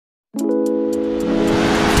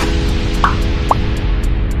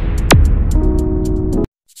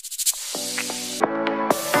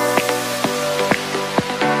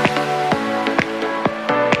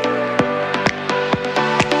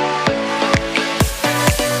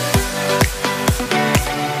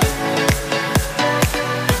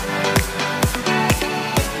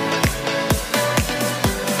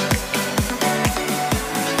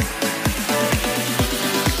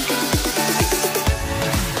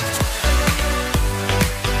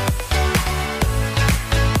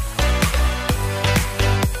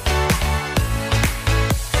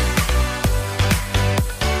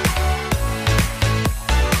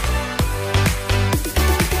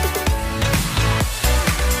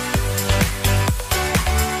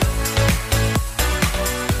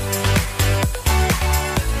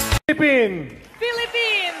Philippines!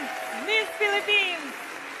 Philippines! Miss Philippines!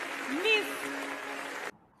 Miss...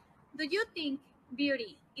 Do you think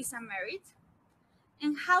beauty is a merit?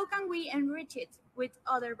 And how can we enrich it with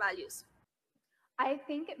other values? I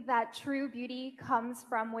think that true beauty comes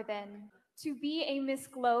from within. To be a Miss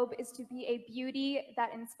Globe is to be a beauty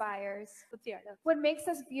that inspires. What makes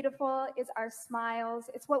us beautiful is our smiles.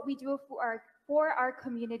 It's what we do for our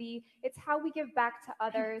community. It's how we give back to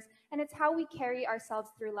others. And it's how we carry ourselves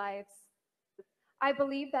through lives. I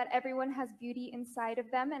believe that everyone has beauty inside of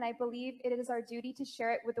them, and I believe it is our duty to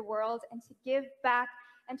share it with the world and to give back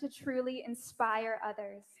and to truly inspire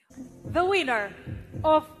others. The winner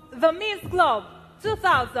of the Miss Globe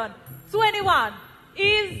 2021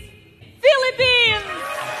 is Philippines!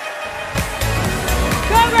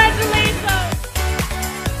 Congratulations!